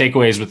biggest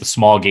takeaways with the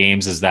small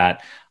games is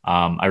that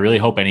I really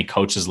hope any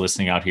coaches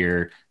listening out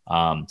here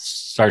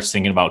starts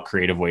thinking about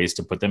creative ways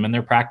to put them in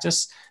their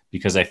practice,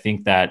 because I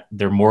think that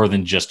they're more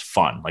than just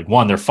fun. Like,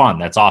 one, they're fun.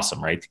 That's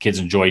awesome, right? The kids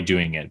enjoy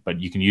doing it,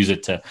 but you can use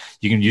it to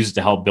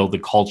help build the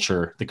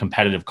culture, the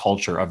competitive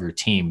culture of your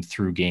team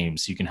through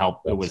games. You can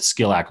help with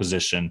skill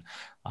acquisition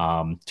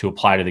to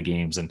apply to the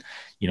games. And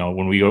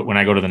when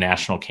I go to the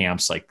national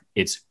camps, like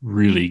it's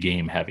really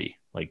game heavy,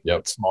 like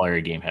small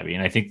area game heavy.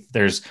 And I think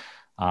there's,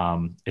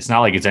 it's not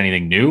like it's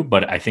anything new,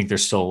 but I think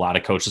there's still a lot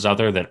of coaches out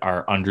there that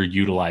are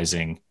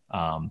underutilizing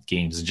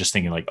games and just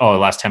thinking like, oh, the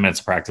last 10 minutes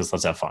of practice,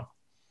 let's have fun.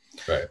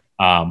 Right.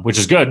 Which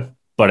is good,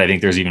 but I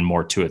think there's even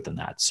more to it than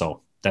that.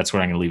 So that's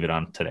what I'm going to leave it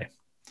on today.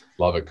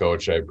 Love it,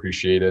 Coach. I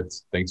appreciate it.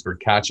 Thanks for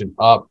catching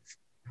up.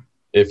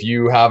 If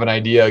you have an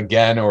idea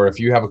again, or if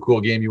you have a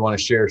cool game you want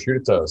to share, shoot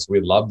it to us.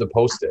 We'd love to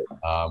post it.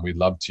 We'd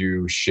love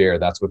to share.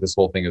 That's what this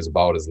whole thing is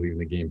about, is leaving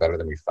the game better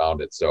than we found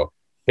it. So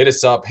hit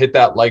us up, hit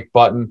that like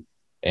button,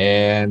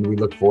 and we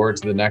look forward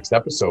to the next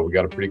episode. We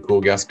got a pretty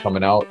cool guest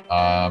coming out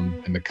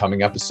in the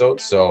coming episode.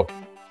 So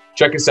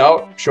check us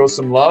out, show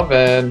some love,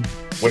 and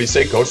what do you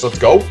say, Coach? Let's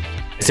go.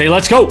 I say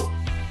let's go.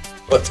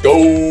 Let's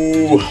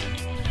go.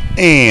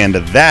 And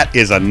that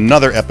is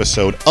another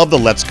episode of the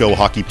Let's Go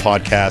Hockey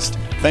Podcast.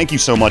 Thank you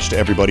so much to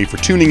everybody for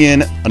tuning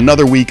in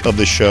another week of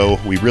the show.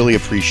 We really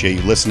appreciate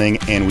you listening,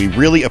 and we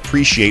really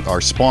appreciate our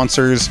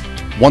sponsors.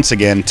 Once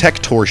again,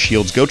 Tektor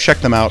Shields. Go check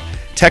them out.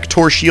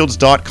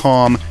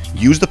 TektorShields.com.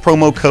 Use the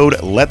promo code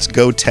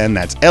LETSGO10.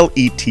 That's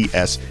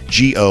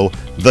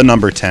LETSGO, the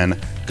number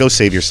 10. Go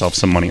save yourself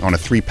some money on a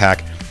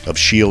 3-pack of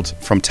shields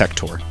from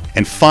Tektor.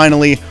 And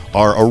finally,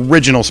 our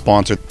original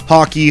sponsor,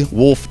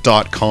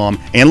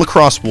 HockeyWolf.com and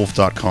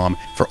LacrosseWolf.com,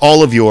 for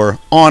all of your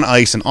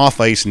on-ice and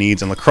off-ice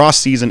needs. And lacrosse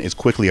season is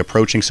quickly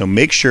approaching, so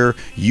make sure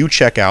you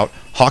check out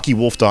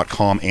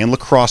HockeyWolf.com and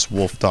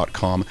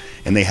LacrosseWolf.com.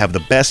 And they have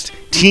the best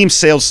team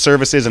sales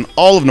services in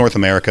all of North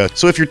America.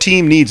 So if your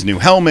team needs new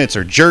helmets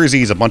or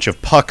jerseys, a bunch of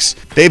pucks,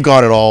 they've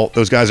got it all.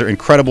 Those guys are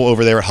incredible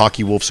over there at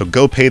Hockey Wolf, so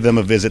go pay them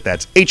a visit.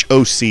 That's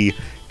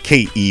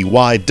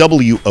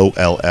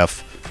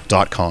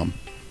HockeyWolf.com.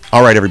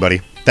 All right,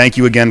 everybody. Thank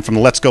you again from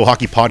the Let's Go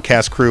Hockey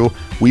Podcast crew.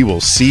 We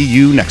will see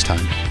you next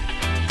time.